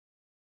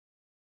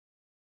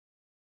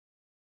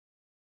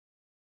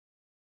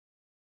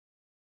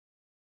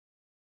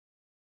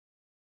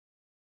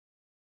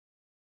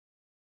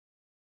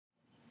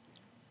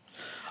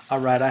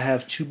Alright, I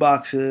have two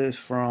boxes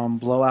from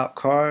BlowOut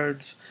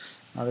Cards.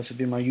 This would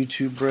be my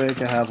YouTube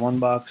break. I have one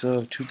box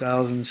of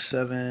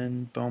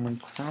 2007 Bowman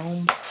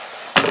Chrome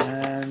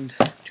and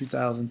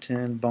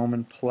 2010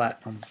 Bowman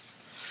Platinum.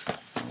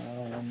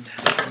 And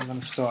I'm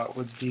going to start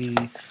with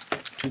the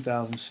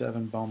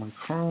 2007 Bowman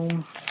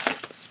Chrome.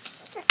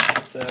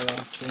 Put that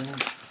out there.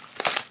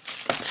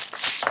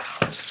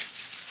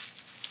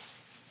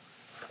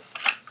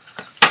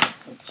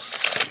 Let's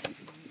see,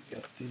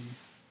 got the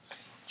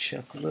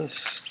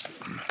checklist.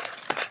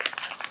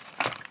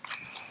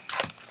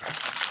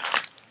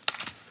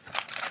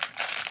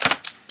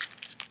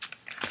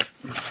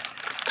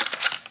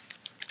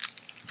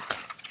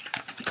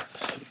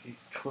 Let's see,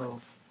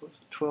 12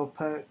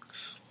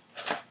 packs.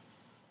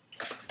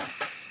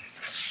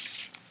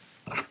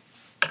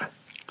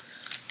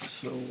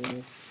 So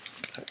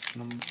pack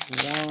number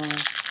 1.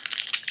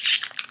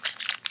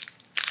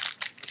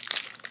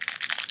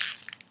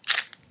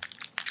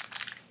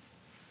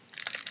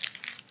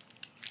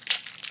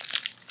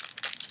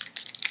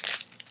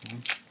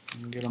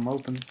 Get them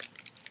open.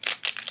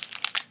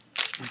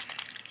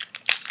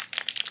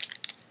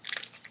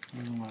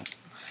 Alright.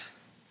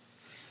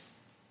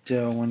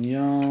 Delwyn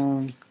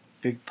Young,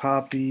 Big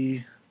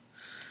Poppy,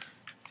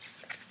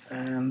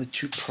 and the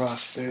two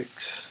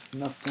prospects.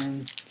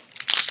 Nothing.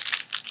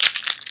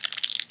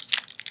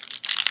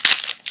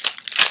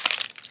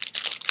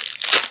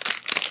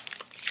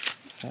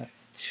 Pack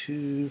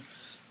 2.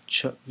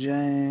 Chuck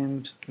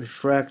James,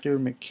 Refractor,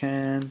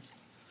 McCann,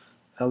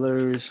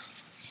 Ellers,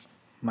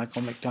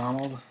 Michael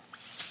McDonald.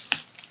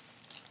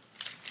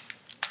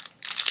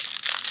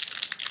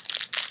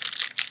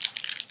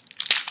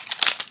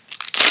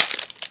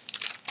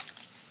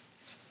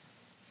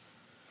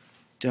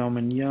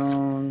 Delwyn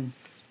Young,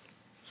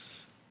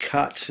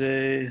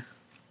 Kotze,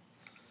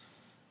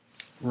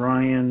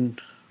 Ryan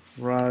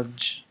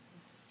Rogowski,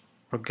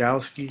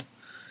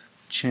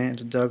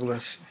 Chance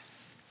Douglas.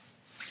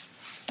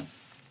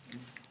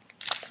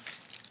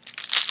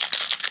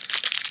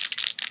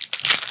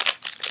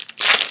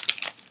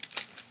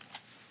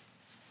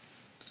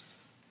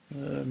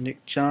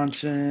 Nick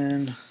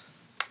Johnson, let's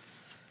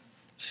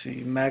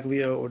see,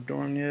 Maglio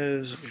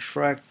Ordonez,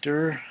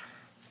 Refractor,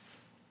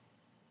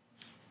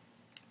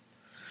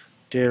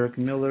 Derek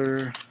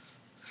Miller,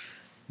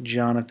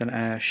 Jonathan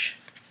Ash.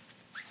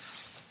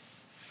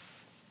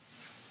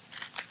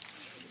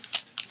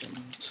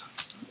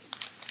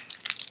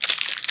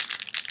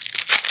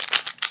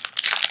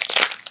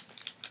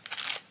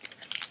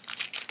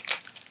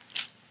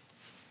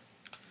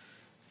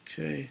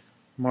 Okay,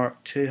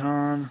 Mark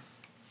Tejan,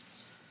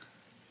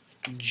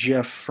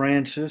 Jeff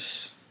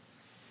Francis,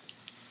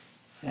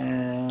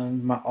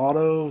 and my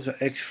auto is an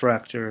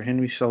X-Fractor,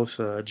 Henry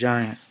Sosa, a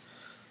Giant.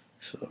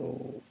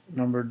 So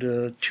numbered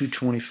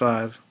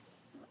 225.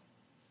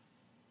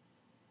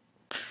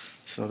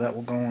 So that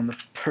will go on the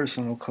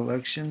personal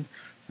collection.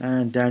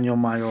 And Daniel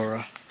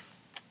Mayora.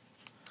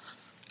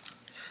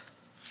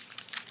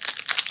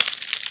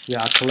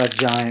 Yeah, I collect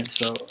Giants,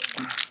 so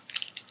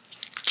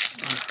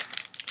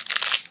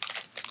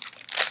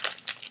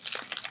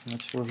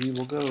that's where he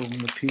will go on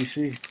the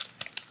PC.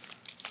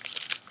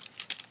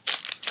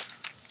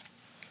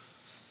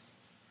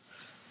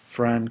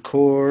 Fran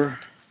Core,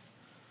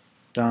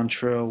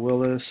 Dontrell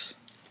Willis,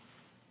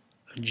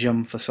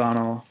 Jim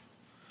Fasano,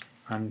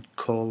 and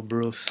Cole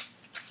Bruce.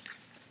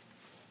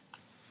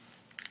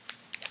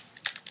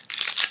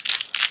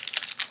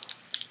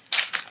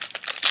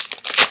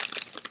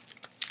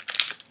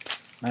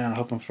 Man, I'm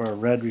hoping for a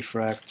red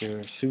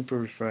refractor, super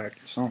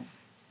refractor, something.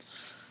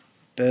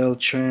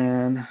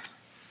 Beltran,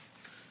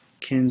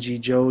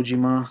 Kenji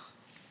Jojima,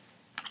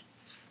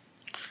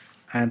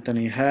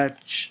 Anthony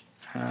Hatch,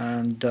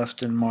 and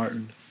Dustin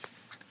Martin.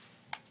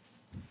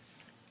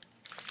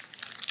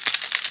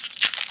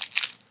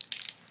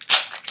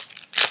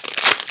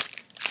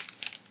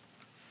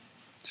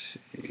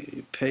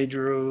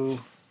 Pedro,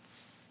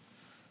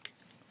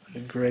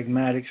 Greg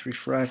Maddux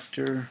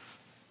refractor,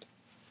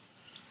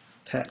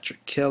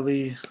 Patrick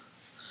Kelly,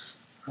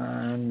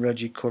 and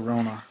Reggie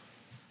Corona.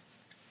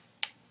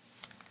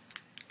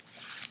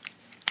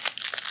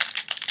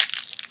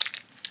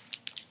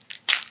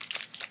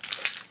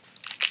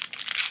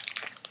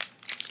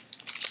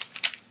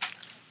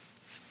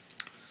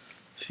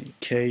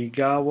 Kei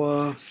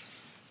Gawa,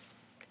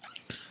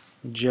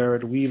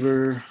 Jared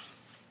Weaver,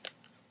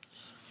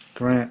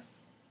 Grant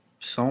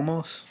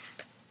Somos,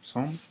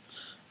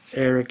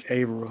 Eric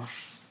Averill.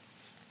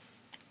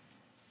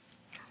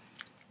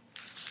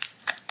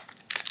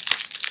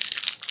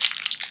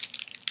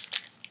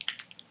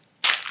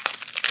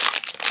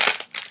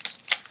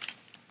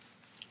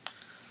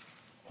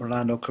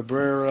 Orlando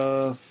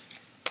Cabrera,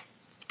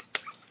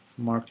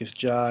 Marcus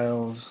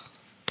Giles,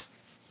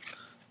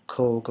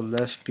 Cole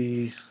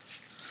Gillespie,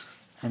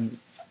 and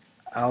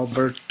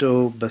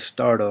Alberto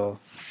Bastardo.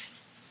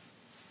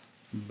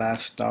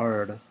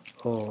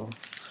 Oh.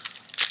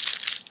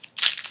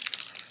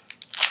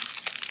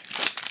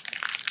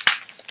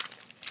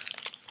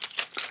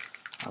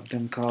 I've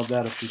been called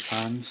that a few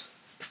times.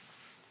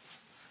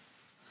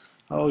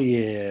 Oh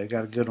yeah,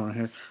 got a good one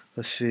here.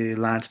 Let's see,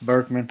 Lance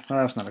Berkman. Oh,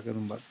 that's not a good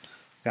one, but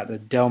got the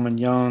Delman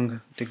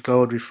Young, the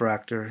gold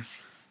refractor,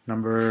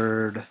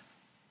 numbered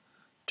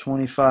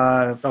 29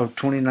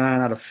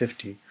 out of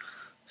 50.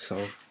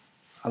 So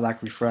I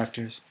like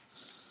refractors.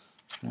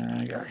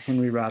 And I got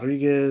Henry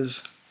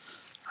Rodriguez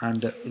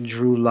and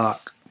Drew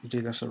Lock. I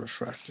think that's a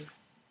refractor.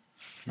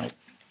 Nope.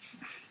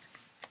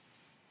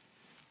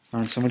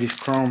 And some of these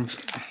chromes,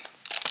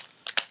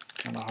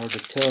 kind of hard to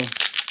tell.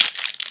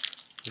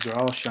 They're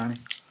all shiny.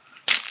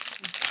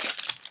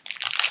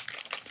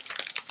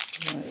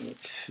 Right,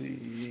 let's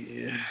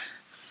see.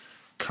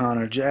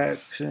 Connor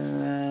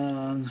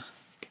Jackson,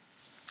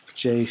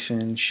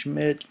 Jason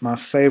Schmidt, my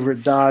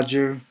favorite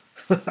Dodger.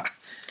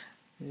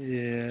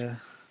 Yeah.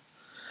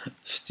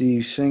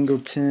 Steve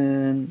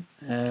Singleton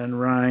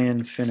and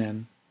Ryan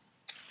Finnan.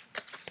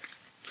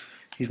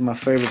 He's my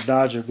favorite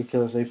Dodger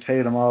because they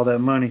paid him all that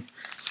money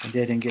and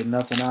they didn't get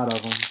nothing out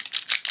of him.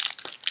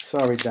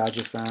 Sorry,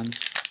 Dodger fans.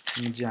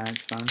 I'm a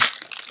Giants fan.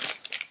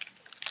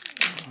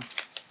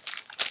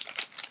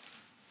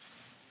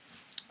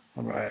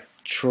 Alright,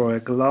 Troy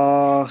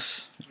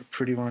Gloss, a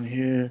pretty one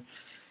here.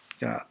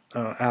 Got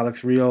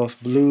Alex Rios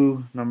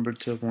Blue, numbered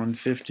to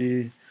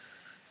 150.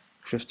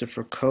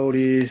 Christopher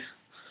Cody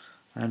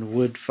and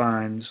Wood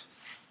Fines.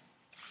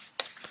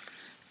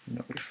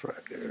 No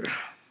refractor.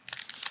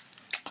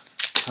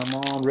 Come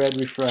on, red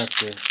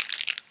refractor.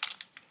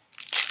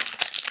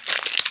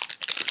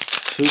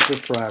 Super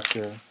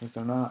refractor. If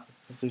they're not,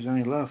 if there's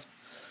any left.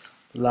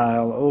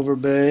 Lyle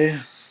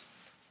Overbay.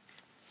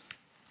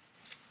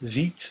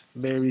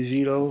 Barry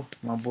Zito,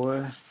 my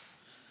boy.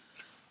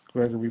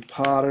 Gregory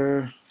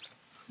Potter.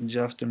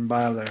 Justin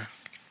Byler.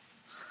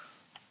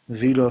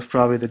 Zito's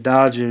probably the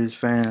Dodgers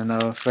fan,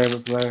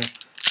 favorite player.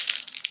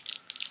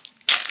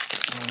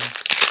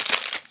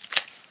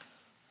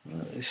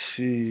 Let's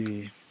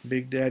see.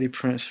 Big Daddy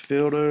Prince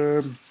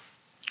Fielder.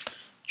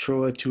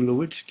 Troy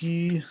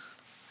Tulowitzki.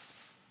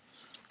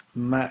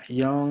 Matt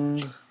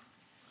Young.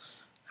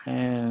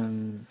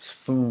 And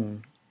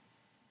Spoon.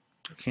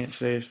 I can't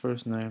say his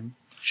first name.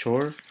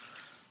 Chore?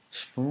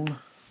 Spoon?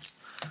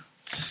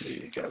 Let's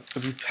see. Got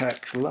 3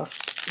 packs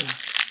left.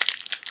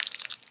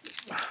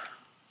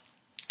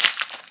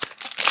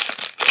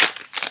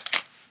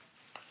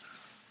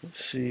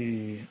 Let's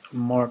see,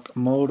 Mark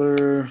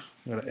Mulder,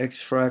 got an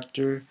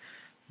X-Fractor,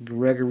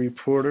 Gregory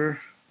Porter,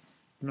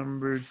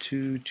 number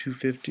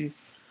 250,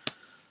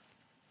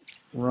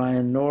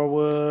 Ryan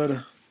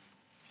Norwood,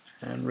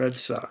 and Red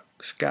Sox,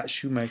 Scott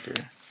Shoemaker.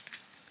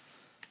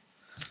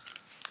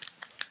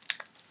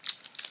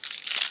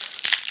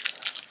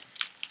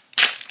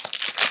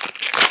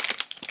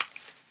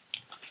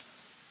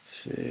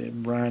 Let's see,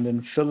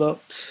 Brandon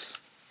Phillips,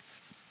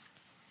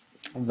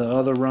 the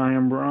other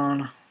Ryan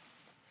Braun.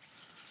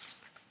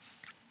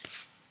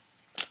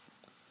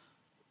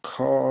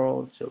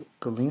 Carl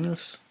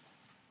Galinas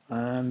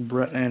and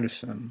Brett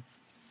Anderson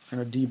in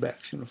a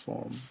D-backs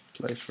uniform.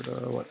 Plays for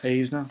the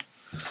A's now.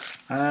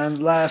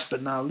 And last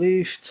but not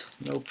least,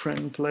 no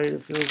printing plate,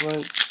 it feels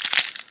like.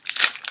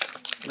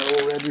 No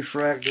red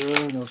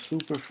refractor, no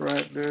super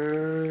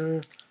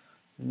refractor.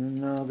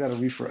 No, got a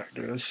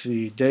refractor. Let's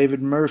see.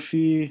 David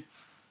Murphy.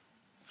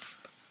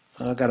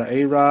 Got an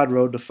A-Rod,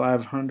 road to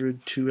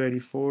 500,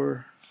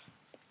 284.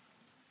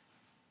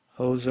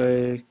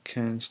 Jose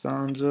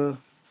Constanza.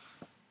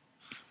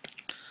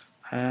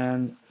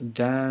 And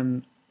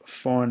Dan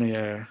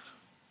Fournier.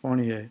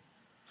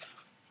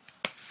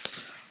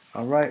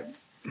 Alright,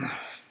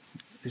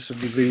 this will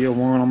be video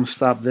 1. I'm going to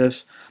stop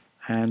this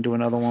and do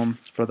another one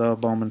for the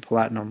Bowman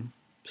Platinum.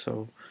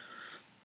 So